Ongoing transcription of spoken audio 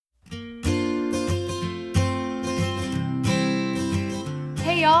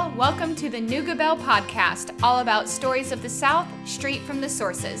Hey y'all, welcome to the Nooga Bell podcast, all about stories of the South, straight from the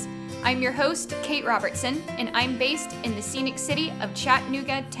sources. I'm your host, Kate Robertson, and I'm based in the scenic city of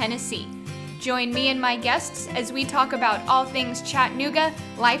Chattanooga, Tennessee. Join me and my guests as we talk about all things Chattanooga,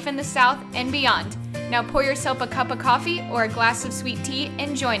 life in the South, and beyond. Now pour yourself a cup of coffee or a glass of sweet tea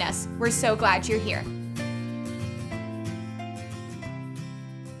and join us. We're so glad you're here.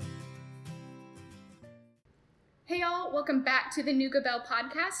 Hey y'all, welcome back to the Nooga Bell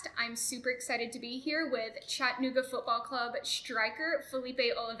podcast. I'm super excited to be here with Chattanooga Football Club striker Felipe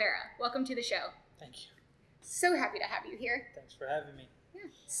Oliveira. Welcome to the show. Thank you. So happy to have you here. Thanks for having me. Yeah.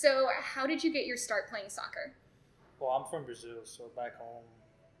 So how did you get your start playing soccer? Well, I'm from Brazil, so back home,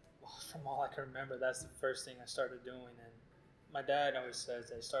 from all I can remember, that's the first thing I started doing. And my dad always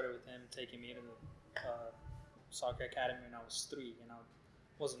says I started with him taking me to the soccer academy when I was 3.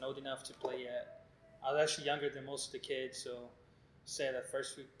 Wasn't old enough to play yet. I was actually younger than most of the kids, so say the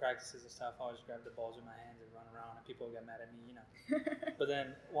first few practices and stuff, I always grab the balls in my hands and run around, and people would get mad at me, But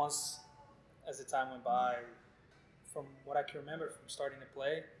then once, as the time went by, from what I can remember from starting to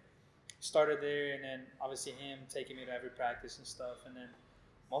play, started there, and then obviously him taking me to every practice and stuff, and then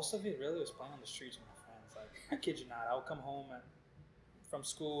most of it really was playing on the streets with my friends. Like, I kid you not, I would come home from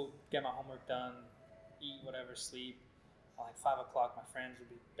school, get my homework done, eat, whatever, sleep. Like 5 o'clock, my friends would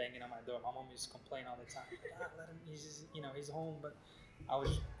be banging on my door. My mom used to complain all the time. Let him, he's home. But I would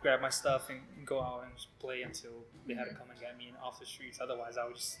just grab my stuff and go out and just play until they had to come and get me off the streets. Otherwise,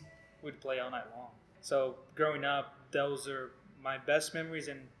 we'd play all night long. So growing up, those are my best memories,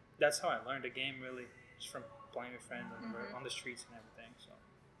 and that's how I learned the game, really, just from playing with friends on the streets and everything. So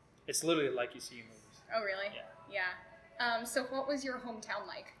it's literally like you see in movies. Oh, really? Yeah. So what was your hometown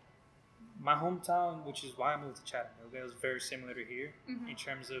like? My hometown, which is why I moved to Chattanooga, it was very similar to here in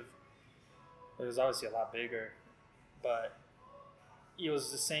terms of, it was obviously a lot bigger, but it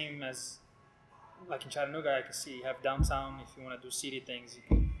was the same as, like in Chattanooga, I can see you have downtown. If you want to do city things, you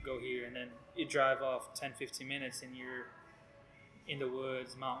can go here, and then you drive off 10, 15 minutes and you're in the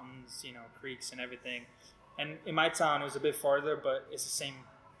woods, mountains, creeks and everything. And in my town, it was a bit farther, but it's the same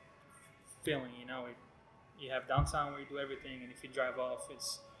feeling, You have downtown where you do everything, and if you drive off,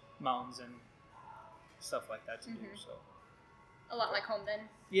 it's mountains and stuff like that to do. So a lot like home then?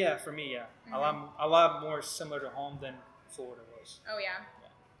 Yeah, for me, yeah. A lot more similar to home than Florida was. Oh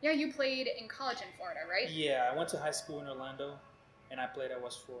yeah, you played in college in Florida, right? Yeah, I went to high school in Orlando, and I played at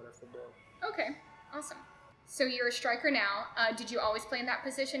West Florida for Bill. Okay, awesome. So you're a striker now. Did you always play in that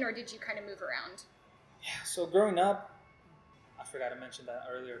position, or did you kind of move around? Yeah, so growing up, I forgot to mention that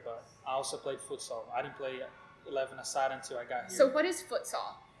earlier, but I also played futsal. I didn't play 11-a-side until I got here. So what is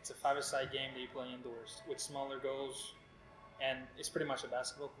futsal? It's a 5-a-side game that you play indoors with smaller goals, and it's pretty much a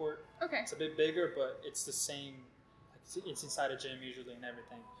basketball court. Okay. It's a bit bigger, but it's the same. It's inside a gym usually and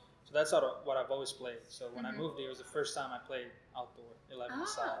everything. So that's what I've always played. So when I moved here, it was the first time I played outdoor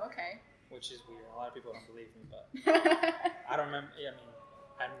 11-a-side. Oh, okay. Which is weird. A lot of people don't believe me, but I don't remember.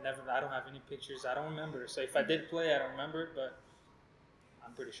 I don't have any pictures. I don't remember. So if I did play, I don't remember it, but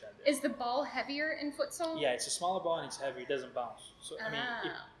I'm pretty sure I did. Is the ball heavier in futsal? Yeah, it's a smaller ball and it's heavy. It doesn't bounce. So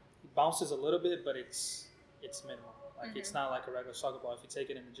it bounces a little bit, but it's minimal. Like it's not like a regular soccer ball. If you take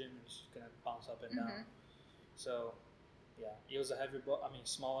it in the gym, it's just gonna bounce up and down. So yeah, it was a heavy ball.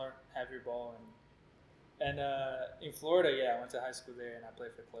 Smaller, heavier ball, and in Florida, I went to high school there and I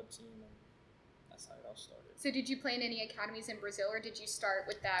played for a club team, and that's how it all started. So did you play in any academies in Brazil, or did you start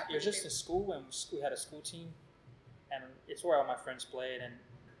with that? It was just in school when we had a school team. And it's where all my friends played. And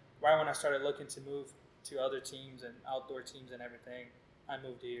right when I started looking to move to other teams and outdoor teams and everything, I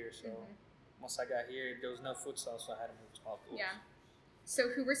moved here. So once I got here, there was no futsal, so I had to move to outdoors. Yeah. So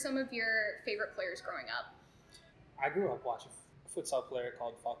who were some of your favorite players growing up? I grew up watching a futsal player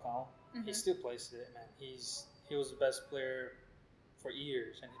called Falcao. He still plays it, man. He was the best player for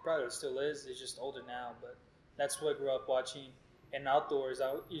years, and he probably still is. He's just older now, but that's what I grew up watching. And outdoors,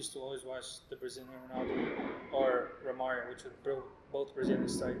 I used to always watch the Brazilian Ronaldo or Romario, which were both Brazilian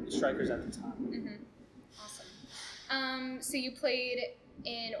strikers at the time. Awesome. So you played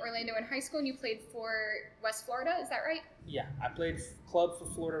in Orlando in high school, and you played for West Florida, is that right? Yeah, I played club for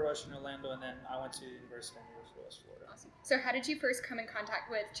Florida Rush in Orlando, and then I went to University of West Florida. Awesome. So how did you first come in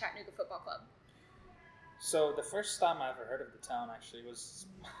contact with Chattanooga Football Club? So the first time I ever heard of the town actually was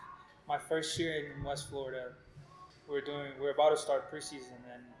my first year in West Florida. We were about to start preseason,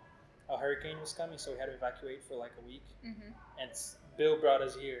 and a hurricane was coming, so we had to evacuate for like a week. And Bill brought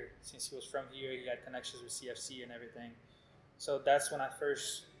us here. Since he was from here, he had connections with CFC and everything. So that's when I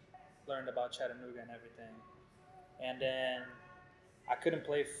first learned about Chattanooga and everything. And then I couldn't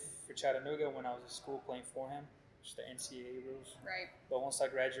play for Chattanooga when I was in school playing for him. just the NCAA rules. Right. But once I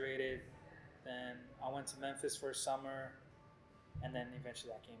graduated, then I went to Memphis for a summer, and then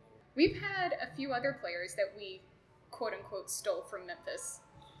eventually I came here. We've had a few other players that we quote unquote stole from Memphis.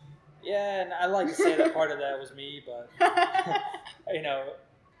 Yeah, and I like to say that part of that was me, but you know,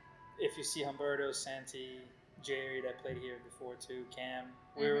 if you see Humberto, Santi, Jerry that played here before too, Cam,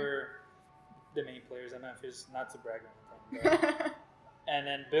 we were the main players at Memphis, not to brag or anything. But, and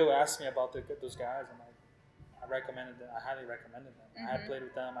then Bill asked me about those guys, and I recommended them. I highly recommended them. I had played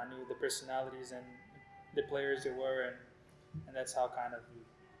with them. I knew the personalities and the players they were, and that's how kind of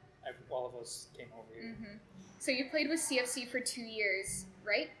all of us came over here. So you played with CFC for 2 years,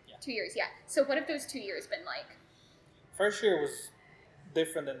 right? Yeah. 2 years, yeah. So what have those 2 years been like? First year was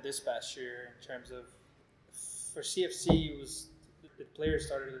different than this past year in terms of, for CFC, it was the players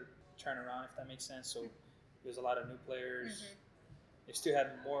started to turn around, if that makes sense. So there was a lot of new players. They still had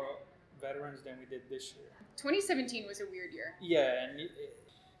more veterans than we did this year. 2017 was a weird year. Yeah, and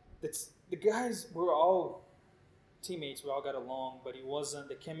the guys were all teammates. We all got along, but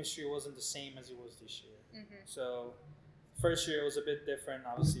the chemistry wasn't the same as it was this year. So first year it was a bit different.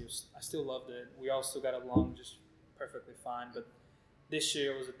 Obviously, I still loved it. We all still got along just perfectly fine. But this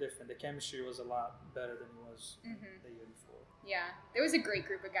year was different. The chemistry was a lot better than it was the year before. Yeah, there was a great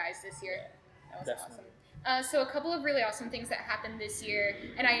group of guys this year. That was Definitely. Awesome. So a couple of really awesome things that happened this year,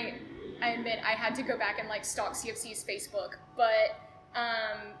 and I admit I had to go back and stalk CFC's Facebook, but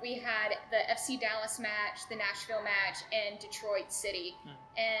we had the FC Dallas match, the Nashville match, and Detroit City,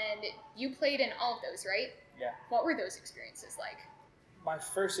 and you played in all of those, right? Yeah. What were those experiences like? My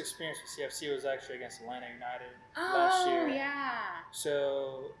first experience with CFC was actually against Atlanta United last year. Oh, yeah.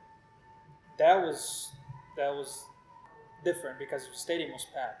 So that was different because the stadium was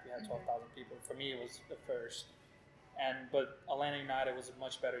packed. We had 12,000 people. For me, it was the first. But Atlanta United was a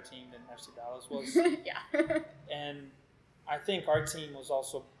much better team than FC Dallas was. Yeah. And I think our team was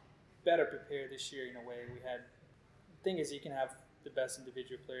also better prepared this year in a way. The thing is, you can have the best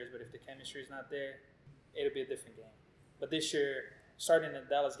individual players, but if the chemistry is not there, it'll be a different game. But this year, starting the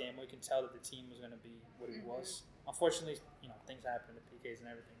Dallas game, we can tell that the team was going to be what it was. Unfortunately, things happen, the PKs and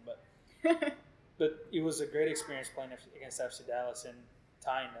everything, but it was a great experience playing against FC Dallas and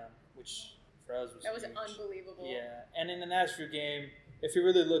tying them, which for us was huge. Unbelievable. Yeah, and in the Nashville game, if you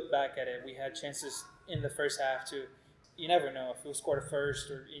really look back at it, we had chances in the first half to. You never know if we scored a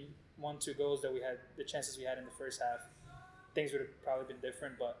first or 1-2 goals that we had, the chances we had in the first half, things would have probably been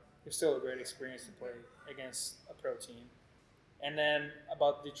different, but it was still a great experience to play against a pro team. And then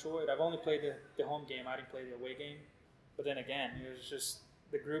about Detroit, I've only played the home game. I didn't play the away game. But then again, it was just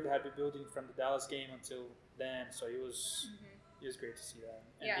the group had been building from the Dallas game until then, so it was great to see that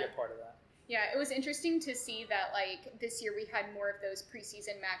and be a part of that. Yeah, it was interesting to see that, this year we had more of those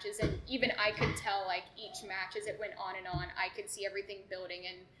preseason matches, and even I could tell, each match as it went on and on, I could see everything building,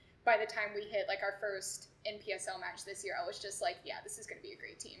 and by the time we hit, our first NPSL match this year, I was just yeah, this is going to be a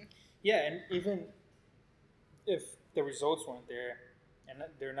great team. Yeah, and even if the results weren't there, and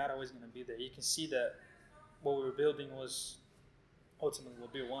they're not always going to be there, you can see that what we were building was ultimately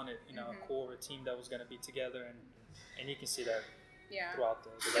what Bill wanted, a core, a team that was going to be together, and you can see that. Yeah. Throughout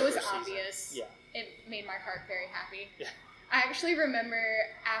the it was obvious. Yeah. It made my heart very happy. Yeah. I actually remember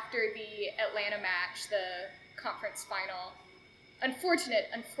after the Atlanta match, the conference final, unfortunate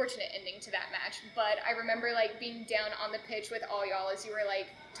ending to that match, but I remember being down on the pitch with all y'all as you were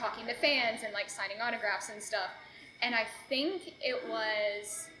talking to fans and signing autographs and stuff. And I think it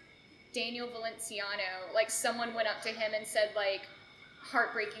was Daniel Valenciano, someone went up to him and said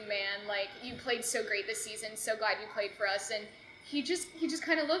heartbreaking man, you played so great this season, so glad you played for us. And he just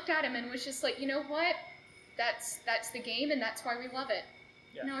kind of looked at him and was just you know what? That's the game, and that's why we love it.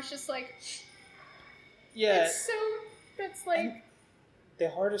 Yeah. It's just yeah. That's and the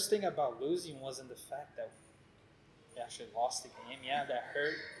hardest thing about losing wasn't the fact that we actually lost the game. Yeah, that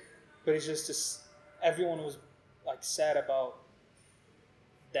hurt, but it's just everyone was sad about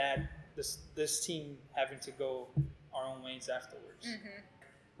that. This team having to go our own ways afterwards.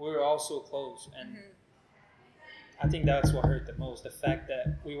 We were all so close, and I think that's what hurt the most. The fact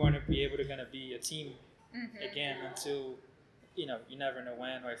that we weren't going to be a team again until, you never know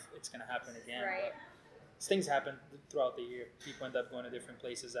when or if it's going to happen again. Right. But things happen throughout the year. People end up going to different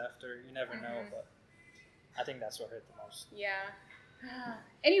places after. You never know, but I think that's what hurt the most. Yeah.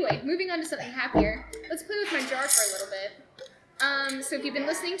 Anyway, moving on to something happier. Let's play with my jar for a little bit. So if you've been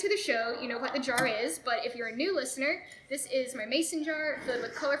listening to the show, you know what the jar is, but if you're a new listener, this is my mason jar filled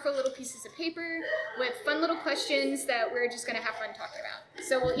with colorful little pieces of paper with fun little questions that we're just going to have fun talking about.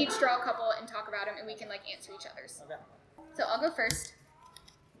 So we'll each draw a couple and talk about them, and we can answer each other's. Okay. So I'll go first.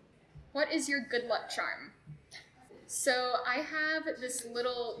 What is your good luck charm? So I have this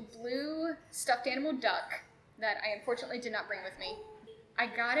little blue stuffed animal duck that I unfortunately did not bring with me. I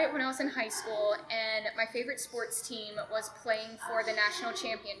got it when I was in high school, and my favorite sports team was playing for the national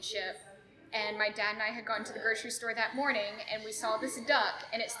championship. And my dad and I had gone to the grocery store that morning, and we saw this duck,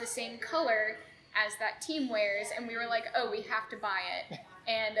 and it's the same color as that team wears, and we were like, oh, we have to buy it.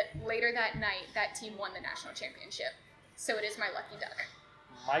 And later that night, that team won the national championship. So it is my lucky duck.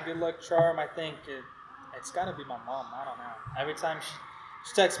 My good luck charm, I think it's got to be my mom. I don't know. Every time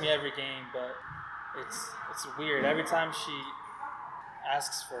she texts me every game, but it's weird. Every time she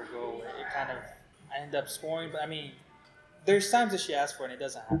asks for a goal, I end up scoring. But I mean, there's times that she asks for it and it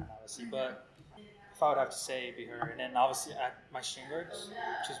doesn't happen, obviously. But if I would have to say, it'd be her. And then obviously my shin guards,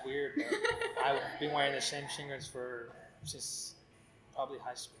 which is weird, but I've been wearing the same shin guards since probably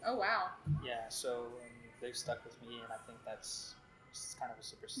high school. Oh, wow. Yeah, so they've stuck with me, and I think that's kind of a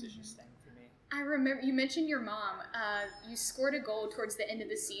superstitious thing for me. I remember you mentioned your mom. You scored a goal towards the end of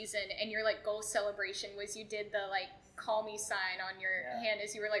the season, and your like goal celebration was you did the like call me sign on your hand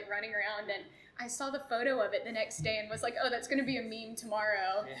as you were like running around, and I saw the photo of it the next day and was like, oh, that's going to be a meme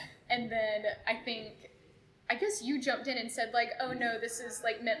tomorrow. Yeah. And then I guess you jumped in and said like, oh no, this is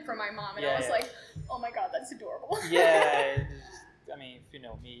like meant for my mom, and I was like, oh my god, that's adorable. Yeah, I mean, if you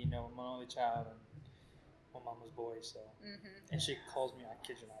know me, you know I'm an only child, and my mom was boy, so and she calls me, I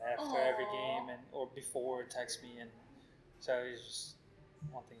kid you not, after every game or before, text me, and so it's just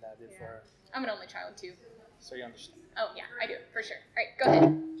one thing that I did for her. I'm an only child too. So you understand? Oh yeah, I do for sure. All right, go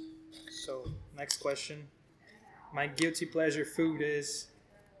ahead. So next question, my guilty pleasure food is.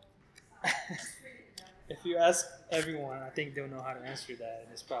 If you ask everyone, I think they'll know how to answer that,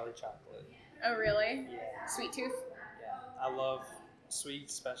 and it's probably chocolate. Oh really? Yeah. Sweet tooth. Yeah, I love sweet,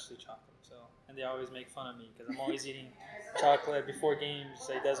 especially chocolate. So, and they always make fun of me because I'm always eating chocolate before games.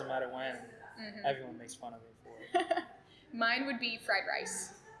 So it doesn't matter when. Everyone makes fun of me for it. Mine would be fried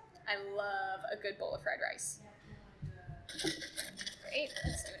rice. I love a good bowl of fried rice. Great.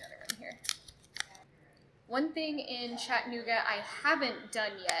 Let's do another one here. One thing in Chattanooga I haven't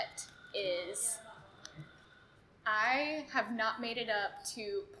done yet is I have not made it up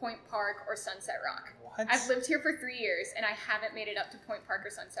to Point Park or Sunset Rock. What? I've lived here for 3 years, and I haven't made it up to Point Park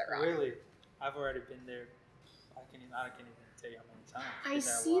or Sunset Rock. Really? I've already been there. I can't even tell you how many times. I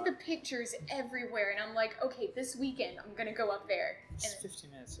see the pictures everywhere, and I'm like, okay, this weekend I'm going to go up there. It's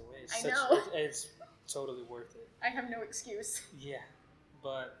 15 minutes away. I know. It's totally worth it. I have no excuse. Yeah,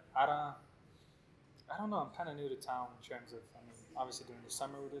 but I don't know. I'm kind of new to town in terms of, I mean, obviously during the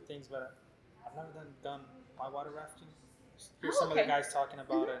summer we do things, but I've never done whitewater rafting. Here's some of the guys talking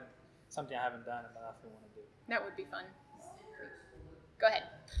about it. Something I haven't done, but I definitely want to do. That would be fun. Go ahead.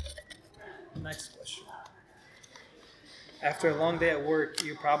 Next question. After a long day at work,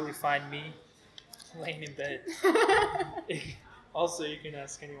 you probably find me laying in bed. Also, you can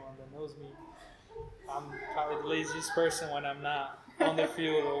ask anyone that knows me. I'm probably the laziest person when I'm not on the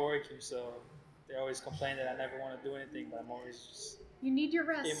field or working, so they always complain that I never want to do anything, but I'm always just you need your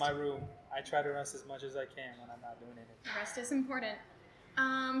rest. In my room. I try to rest as much as I can when I'm not doing anything. Rest is important.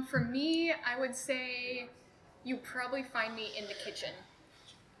 For me, I would say you probably find me in the kitchen.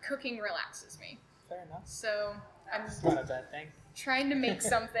 Cooking relaxes me. Fair enough. So it's not a bad thing. Trying to make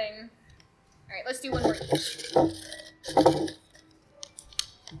something. All right, let's do one more.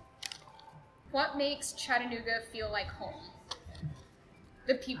 What makes Chattanooga feel like home?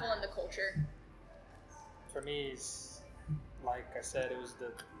 The people and the culture. For me, it's like I said, it was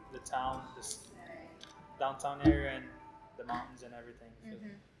the town, this downtown area, and the mountains and everything.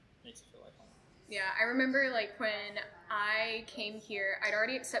 Makes it feel like home. Yeah, I remember like when I came here, I'd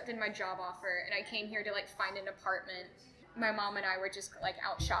already accepted my job offer, and I came here to like find an apartment. My mom and I were just like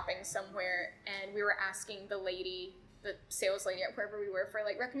out shopping somewhere, and we were asking the sales lady at wherever we were for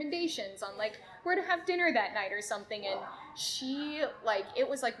like recommendations on like where to have dinner that night or something, and she like it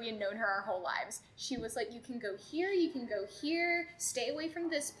was like we had known her our whole lives. She was like, you can go here, stay away from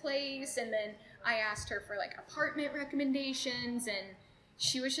this place, and then I asked her for like apartment recommendations, and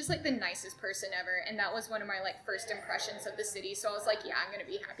she was just like the nicest person ever, and that was one of my like first impressions of the city. So I was like, yeah, I'm gonna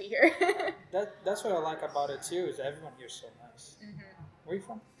be happy here. That's what I like about it too, is everyone here's so nice. Where are you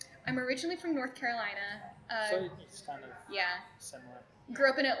from? I'm originally from North Carolina. So it's kind of similar. Grew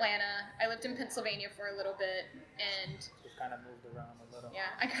up in Atlanta. I lived in Pennsylvania for a little bit, and we've kind of moved around a little.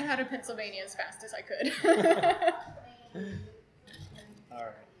 Yeah, I got out of Pennsylvania as fast as I could. All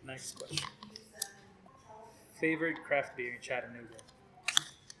right, next question. Favorite craft beer in Chattanooga?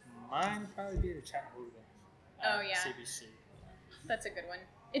 Mine would probably be the Chattanooga. Oh yeah. CBC. That's a good one.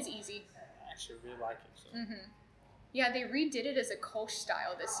 It's easy. I actually really like it. So. Yeah, they redid it as a Kolsch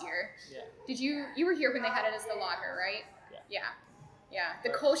style this year. Yeah. Did you were here when they had it as the lager, right? Yeah. Yeah. The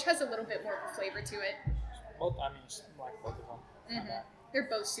Kolsch has a little bit more of a flavor to it. Both, I mean, like both of them. Mm-hmm. They're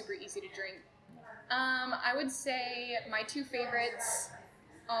both super easy to drink. I would say my two favorites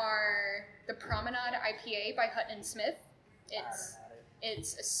are the Promenade IPA by Hutton Smith.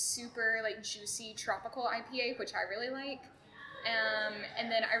 It's a super like juicy tropical IPA, which I really like.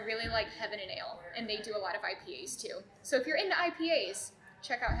 And then I really like Heaven and Ale, and they do a lot of IPAs too. So if you're into IPAs,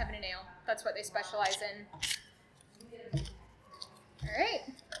 check out Heaven and Ale. That's what they specialize in. All right.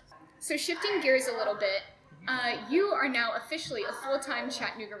 So shifting gears a little bit, you are now officially a full-time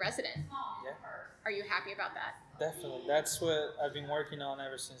Chattanooga resident. Yeah. Are you happy about that? Definitely. That's what I've been working on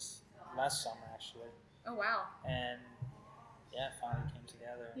ever since last summer, actually. Oh, wow. And yeah, it finally came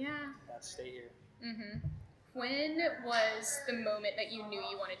together. Yeah. Got to stay here. Mm-hmm. When was the moment that you knew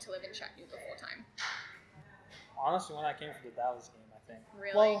you wanted to live in Chattanooga full-time? Honestly, when I came for the Dallas game, I think.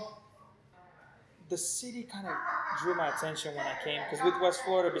 Really? Well, the city kind of drew my attention when I came, because with West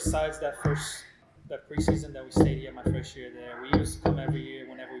Florida, besides that preseason that we stayed here my first year there, we used to come every year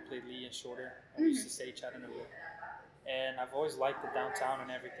whenever we played Lee and Shorter, and we used to stay in Chattanooga. And I've always liked the downtown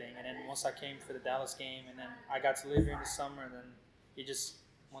and everything. And then once I came for the Dallas game, and then I got to live here in the summer, and then it just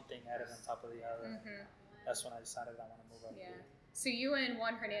one thing added on top of the other. Mm-hmm. That's when I decided I want to move up here. So you and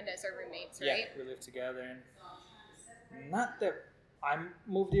Juan Hernandez are roommates, right? Yeah, we live together, and not that I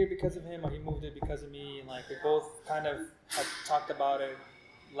moved here because of him or he moved here because of me. And like we both kind of had talked about it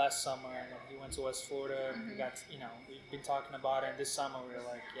last summer, and when he went to West Florida, we got we've been talking about it. And this summer we were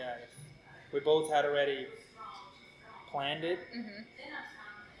like, we both had already planned it, and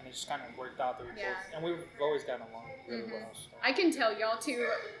it just kind of worked out that we both, and we've always gotten along really well. So. I can tell y'all two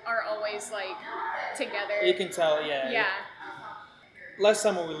are always like together. You can tell, yeah. Last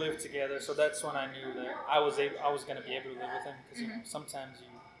summer we lived together, so that's when I knew that I was going to be able to live with him, because sometimes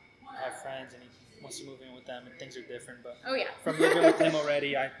you have friends and once you move in with them and things are different. But from living with him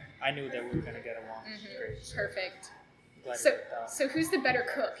already, I knew that we were going to get along. Great. So perfect. So who's the better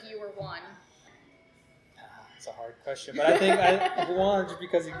cook, you or Juan? It's a hard question, but I think Juan, just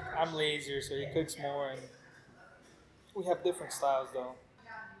because I'm lazier, so he cooks more, and we have different styles though,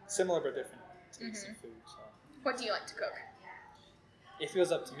 similar but different tastes in food. So. What do you like to cook? If it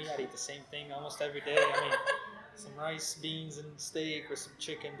was up to me, I'd eat the same thing almost every day. I mean, some rice, beans, and steak, or some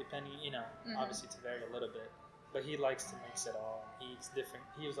chicken, depending. Obviously to vary a little bit. But he likes to mix it all. He eats different.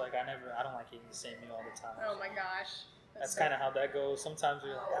 He was like, I don't like eating the same meal all the time. Oh my gosh. That's kind of how that goes. Sometimes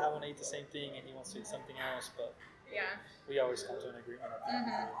we're like, I want to eat the same thing, and he wants to eat something else. But we always come to an agreement.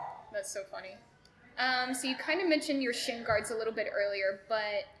 That's so funny. So you kind of mentioned your shin guards a little bit earlier,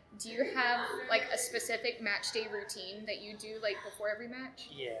 but do you have like a specific match day routine that you do like before every match?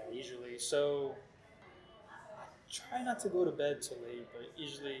 Yeah, usually. So I try not to go to bed too late, but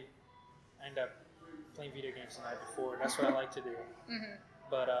usually I end up playing video games the night before. That's what I like to do.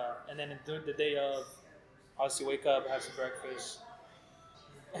 But and then the day of, obviously wake up, have some breakfast,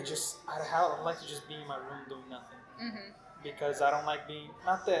 and just I like to just be in my room doing nothing, because I don't like being,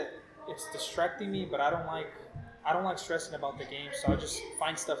 not that it's distracting me, but I don't like stressing about the game, so I just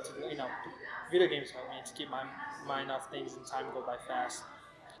find stuff to do. Video games help me to keep my mind off things and time go by fast.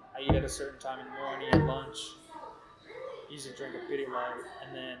 I eat at a certain time in the morning, at lunch, usually drink a pretty light,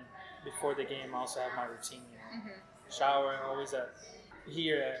 and then before the game I also have my routine. Shower, always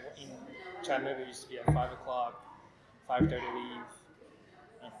here in Chattanooga, used to be at 5 o'clock, 5:30 leave.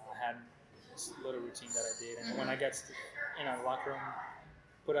 I had this little routine that I did, and when I get to the locker room,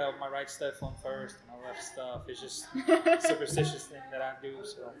 put out my right stuff on first and my left stuff. It's just a superstitious thing that I do.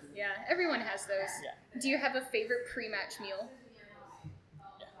 So everyone has those. Do you have a favorite pre-match meal?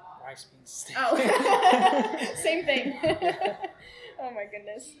 Rice, beans, steak. Oh, same thing. Oh my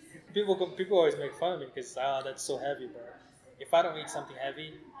goodness. People always make fun of me because that's so heavy, but if I don't eat something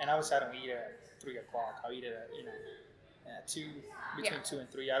heavy, and obviously I don't eat at 3 o'clock, I'll eat it at 2, between 2 and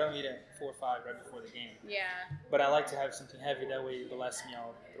 3. I don't eat at 4 or 5 right before the game. But I like to have something heavy, that way it lasts me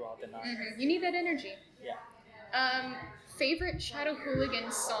out throughout the night. You need that energy. Favorite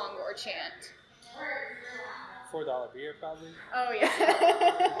Chattahooligan song or chant? $4 beer, probably. Oh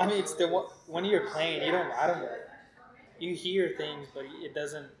yeah. I mean, it's when you're playing, you hear things, but it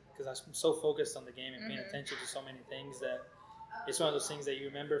doesn't, because I'm so focused on the game and paying attention to so many things that it's one of those things that you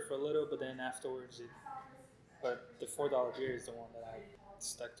remember for a little, but then afterwards, but the $4 beer is the one that I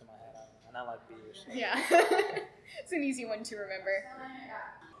stuck to my head, and I like beers. So. Yeah, it's an easy one to remember.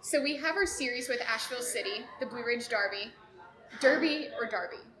 So we have our series with Asheville City, the Blue Ridge Derby. Derby or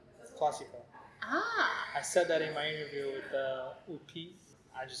Derby? Classico. Ah. I said that in my interview with Pete.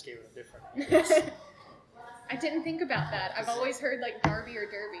 I just gave it a different name. I didn't think about that. I've always heard like Derby or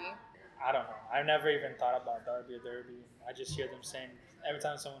Derby. I don't know. I've never even thought about Derby or Derby. I just hear them saying, every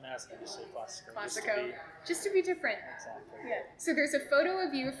time someone asks, I just say Classico. Classico. Just to be different. Exactly. Yeah. So there's a photo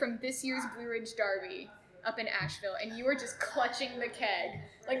of you from this year's Blue Ridge Derby up in Asheville, and you were just clutching the keg.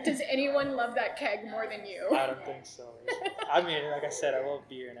 Like, does anyone love that keg more than you? I don't think so. I mean, like I said, I love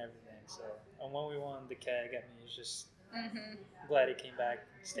beer and everything. So, and when we won the keg, I mean, it's just glad he came back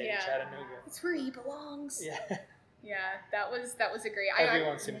and stayed in Chattanooga. It's where he belongs. Yeah. Yeah, that was a great.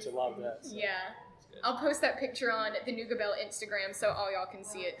 Everyone seemed to love that. So. Yeah. I'll post that picture on the Nuga Bell Instagram so all y'all can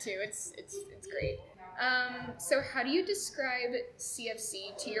see it too. It's great. So how do you describe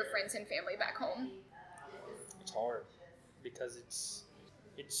CFC to your friends and family back home? It's hard because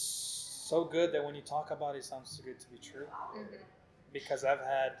it's so good that when you talk about it, it sounds too good to be true. Because I've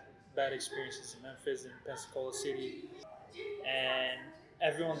had bad experiences in Memphis and Pensacola City, and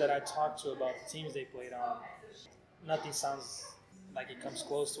everyone that I talk to about the teams they played on, nothing sounds like it comes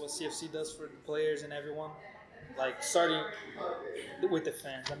close to what CFC does for the players and everyone. Like, starting with the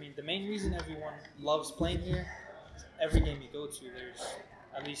fans. I mean, the main reason everyone loves playing here is every game you go to, there's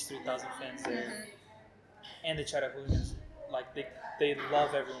at least 3,000 fans there. And the Chattanooga, like, they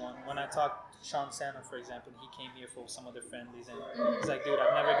love everyone. When I talked to Sean Santa, for example, he came here for some of their friendlies, and he's like, dude,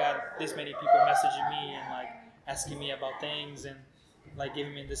 I've never got this many people messaging me and, like, asking me about things and, like,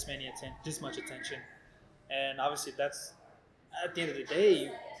 giving me this much attention. And obviously that's, at the end of the day,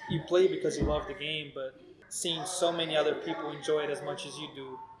 you play because you love the game, but seeing so many other people enjoy it as much as you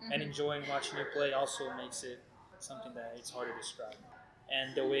do and enjoying watching you play also makes it something that it's hard to describe.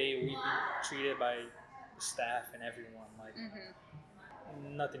 And the way we've been treated by the staff and everyone, like,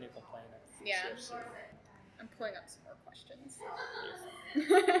 nothing to complain of. Yeah. CFC. I'm pulling up some more questions.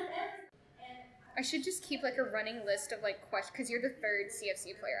 I should just keep like a running list of like questions, because you're the third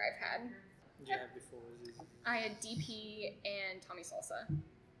CFC player I've had. You have before? I had DP and Tommy Salsa.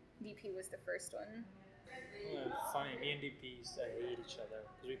 DP was the first one. Funny, me and DP used to hate each other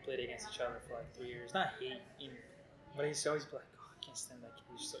because we played against each other for like 3 years. Not hate, but he used to always be like, "Oh, I can't stand that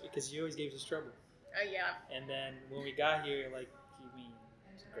kid," because he always gave us trouble. Oh yeah. And then when we got here, like,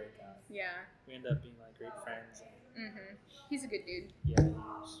 he's a great guy. Yeah. We ended up being like great friends. He's a good dude. Yeah, he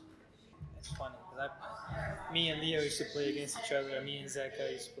is. It's funny because me and Leo used to play against each other. Me and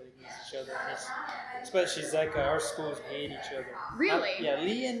Zeka used to play against each other. And especially Zeka, our schools hate each other. Really?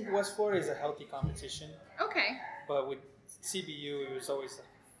 Lee and West Florida is a healthy competition. Okay. But with CBU, it was always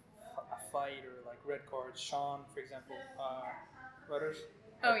a fight or like red cards. Sean, for example, Rudders,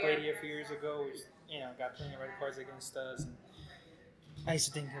 played here a few years ago. Got plenty of red cards against us. And I used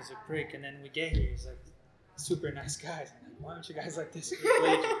to think he was a prick, and then we get here, he's like super nice guys. I'm like, why aren't you guys like this?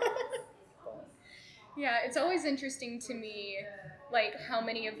 Yeah, it's always interesting to me, like, how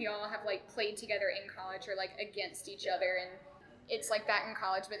many of y'all have, like, played together in college or, like, against each other, and it's like that in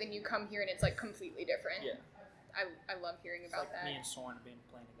college, but then you come here and it's, like, completely different. Yeah. I love hearing about that. Me and Soren have been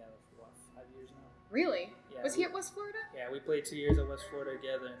playing together for, 5 years now? Really? Yeah, Was he at West Florida? Yeah, we played 2 years at West Florida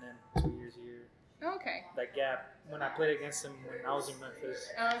together, and then 2 years here. Oh, okay. That gap, when I played against him when I was in Memphis,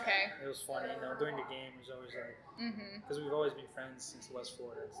 Oh, okay. it was funny. During the game, it was always like, because we've always been friends since West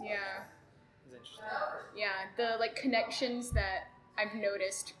Florida. So Yeah. It's interesting. Yeah, the, like, connections that I've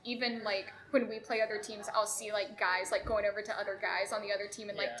noticed, even, like, when we play other teams, I'll see, like, guys, like, going over to other guys on the other team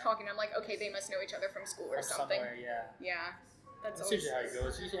and, like, talking. I'm like, okay, they must know each other from school or something. Somewhere, yeah. Yeah. That's usually how it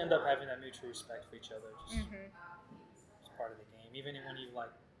goes. You end up having that mutual respect for each other. Just it's part of the game. Even when you,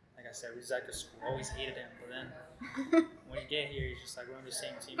 like I said, with Zeka's school, I always hated him. But then when you get here, you're just like, we're on the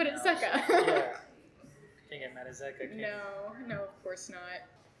same team. But now, it's Zeka. So, yeah. Can't get mad at Zeka, can you? No, of course not.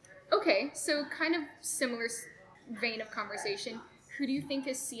 Okay, so kind of similar vein of conversation. Who do you think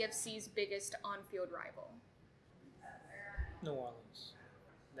is CFC's biggest on-field rival? New Orleans.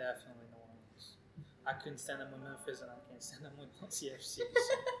 Definitely New Orleans. I couldn't stand them with Memphis, and I can't stand them with CFC. So.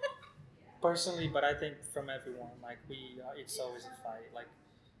 Personally, but I think from everyone, like, it's always a fight. Like,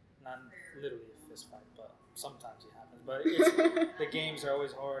 not literally a fist fight, but sometimes it happens. But the games are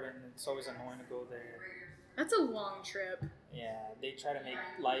always hard, and it's always annoying to go there. That's a long trip. Yeah, they try to make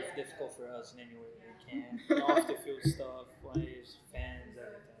life difficult for us in any way they can. Off the field stuff, waves, fans,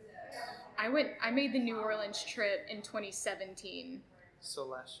 everything. I made the New Orleans trip in 2017. So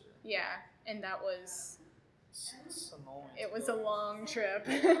last year. Yeah, and that was... It's annoying. It was a long trip.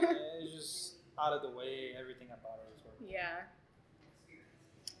 It's just out of the way. Everything about it was working. Yeah.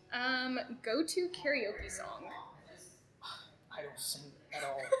 Go-to karaoke song. I don't sing at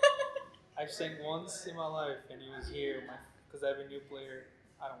all. I've sang once in my life, and he was here because I have a new player.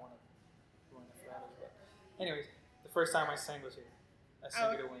 I don't want to ruin it for others, but anyways, the first time I sang was here. I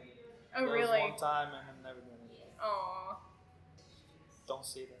sang it to Wayne. Oh, There really? was one time and I've never done it again. Aw. Don't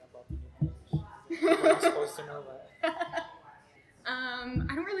say that about the new players. People are not supposed to know that.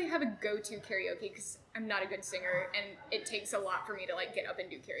 I don't really have a go-to karaoke because I'm not a good singer, and it takes a lot for me to like get up and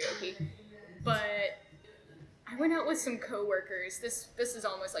do karaoke. But I went out with some coworkers. This is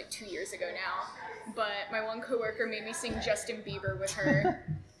almost like 2 years ago now. But my one coworker made me sing Justin Bieber with her,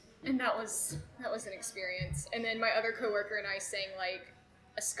 and that was an experience. And then my other coworker and I sang like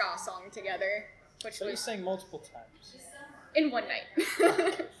a ska song together, which So you was sang multiple times. in one night.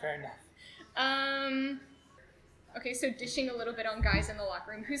 Okay, fair enough. Okay, so dishing a little bit on guys in the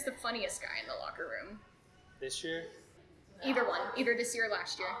locker room. Who's the funniest guy in the locker room? This year, Either one. Either this year or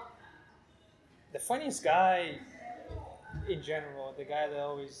last year. the funniest guy in general, the guy that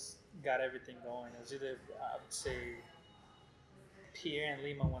always got everything going, is either, I would say, Pierre and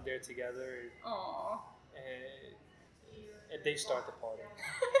Lima when they're together. Aww. They start the party.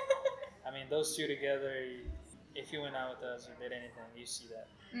 I mean, those two together, if you went out with us or did anything, you see that.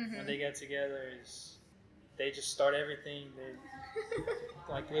 Mm-hmm. When they get together, they just start everything. They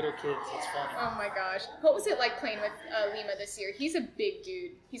like little kids. It's funny. Oh my gosh. What was it like playing with Lima this year? He's a big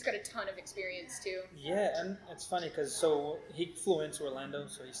dude. He's got a ton of experience too. Yeah, and it's funny because he flew into Orlando,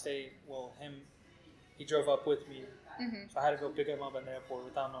 so he stayed. Well, he drove up with me, so I had to go pick him up at the airport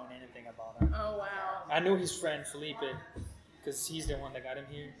without knowing anything about him. Oh wow. I knew his friend Felipe because he's the one that got him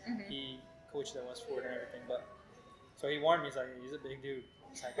here. Mm-hmm. He coached at Westford and everything, but so he warned me. He's like, he's a big dude.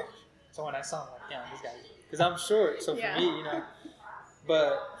 It's like, gosh. So when I saw him, like, yeah, this guy, because I'm short, so for Yeah. me,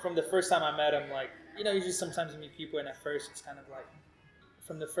 But from the first time I met him, like, usually sometimes you meet people, and at first it's kind of like,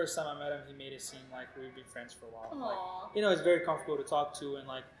 from the first time I met him, he made it seem like we've been friends for a while. Aww. Like, it's very comfortable to talk to, and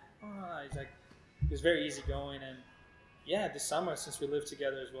like, he's like, he was very easygoing, and yeah, this summer since we lived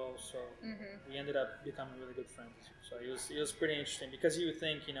together as well, so we ended up becoming really good friends. So it was pretty interesting because you would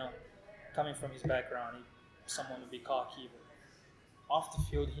think, coming from his background, someone would be cocky, but off the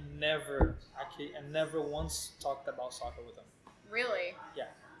field, I never once talked about soccer with him. Really? Yeah.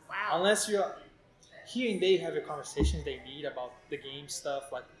 Wow. Unless you're here and they have your conversations they need about the game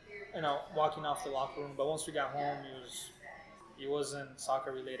stuff, like walking off the locker room. But once we got home, it wasn't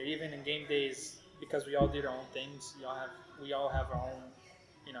soccer related. Even in game days, because we all did our own things. We all have our own,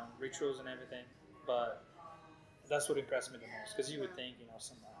 rituals and everything. But that's what impressed me the most, because you would think,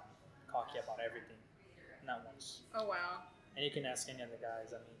 someone cocky about everything, not once. Oh wow. And you can ask any of the guys.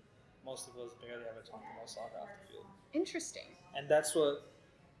 I mean, most of us barely ever talk about soccer off the field. Interesting. And that's what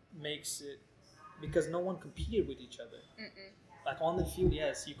makes it, because no one competed with each other. Like on the field,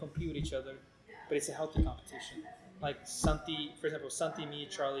 yes, you compete with each other, but it's a healthy competition. Like Santi, for example, me,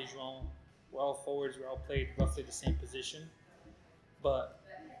 Charlie, João, we're all forwards, we all played roughly the same position. But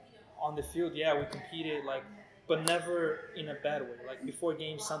on the field, yeah, we competed, but never in a bad way. Like before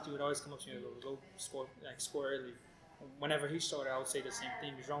games, Santi would always come up to me and go score early. Whenever he started, I would say the same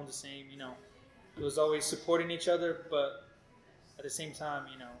thing. João the same, It was always supporting each other, but at the same time,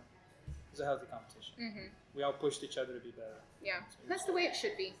 it was a healthy competition. We all pushed each other to be better. Yeah, that's the way it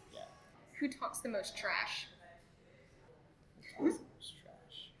should be. Yeah. Who talks the most trash? Who talks the most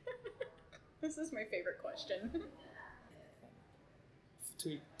trash? This is my favorite question.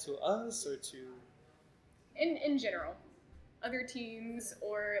 To us or to? In general, other teams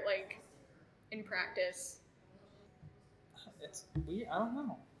or like in practice. I don't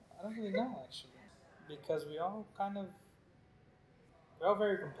know. I don't really know actually, because we're all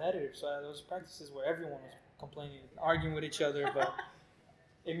very competitive. So those practices where everyone was complaining, arguing with each other, but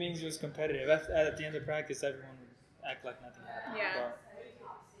it means it was competitive. At the end of practice, everyone would act like nothing happened. Yeah.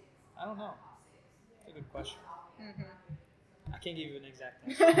 But I don't know. It's a good question. I can't give you an exact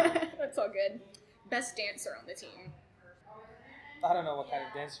answer. That's all good. Best dancer on the team. I don't know what kind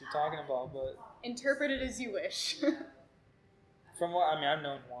of dance you're talking about, but interpret it as you wish. From what I've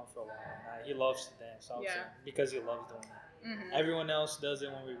known Juan for a while. And he loves to dance, obviously, because he loves doing it. Everyone else does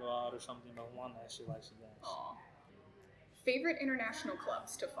it when we go out or something, but Juan actually likes to dance. Aww. Favorite international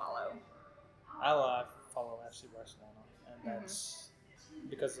clubs to follow? I follow FC Barcelona, and that's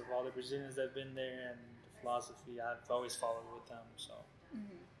because of all the Brazilians that have been there and the philosophy. I've always followed with them, so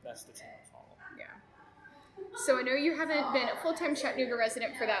that's the team I follow. Yeah. So I know you haven't been a full-time Chattanooga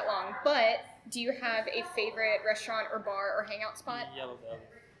resident for that long, but do you have a favorite restaurant or bar or hangout spot? Yellow Belly.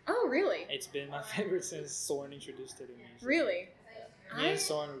 Oh, really? It's been my favorite since Soren introduced it to me. So really? Me and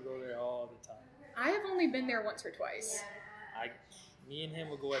Soren would go there all the time. I have only been there once or twice. Me and him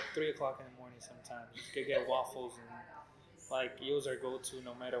would go at 3 o'clock in the morning sometimes. Just to get waffles, and it was our go-to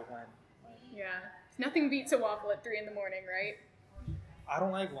no matter when. Yeah. Nothing beats a waffle at 3 in the morning, right? I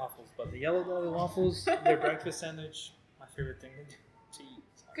don't like waffles, but the Yellow Belly waffles, their breakfast sandwich, my favorite thing to eat.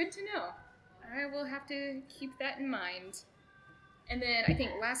 So Good to know. I will have to keep that in mind. And then I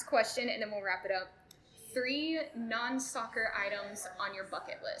think last question, and then we'll wrap it up. 3 non-soccer items on your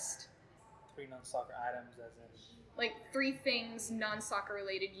bucket list. 3 non-soccer items, as in? Like 3 things non-soccer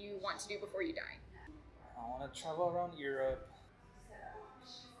related you want to do before you die. I want to travel around Europe,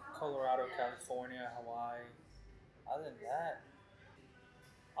 Colorado, California, Hawaii. Other than that,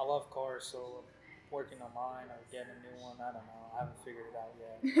 I love cars, so working on mine or getting a new one, I don't know. I haven't figured it out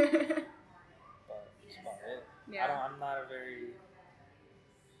yet. But that's about it. Yeah. I'm not a very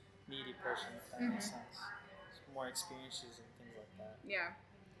needy person, if that makes sense. It's more experiences and things like that. Yeah.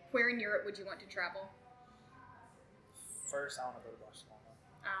 Where in Europe would you want to travel? First, I want to go to Barcelona.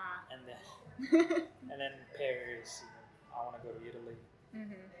 And then Paris. I want to go to Italy.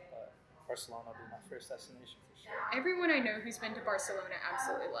 But Barcelona will be my first destination for sure. Everyone I know who's been to Barcelona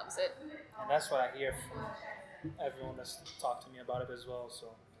absolutely loves it. And that's what I hear from everyone that's talked to me about it as well.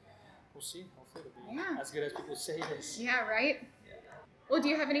 So we'll see. Hopefully it'll be as good as people say it is. Yeah, right? Yeah. Well, do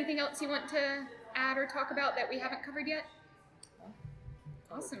you have anything else you want to add or talk about that we haven't covered yet?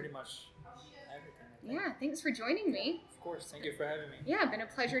 Awesome. Pretty much everything. Yeah, thanks for joining me. Of course, thank you for having me. Yeah, been a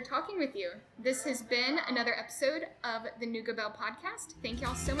pleasure talking with you. This has been another episode of the Nougat Bell podcast. Thank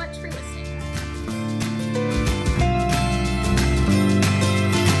y'all so much for listening.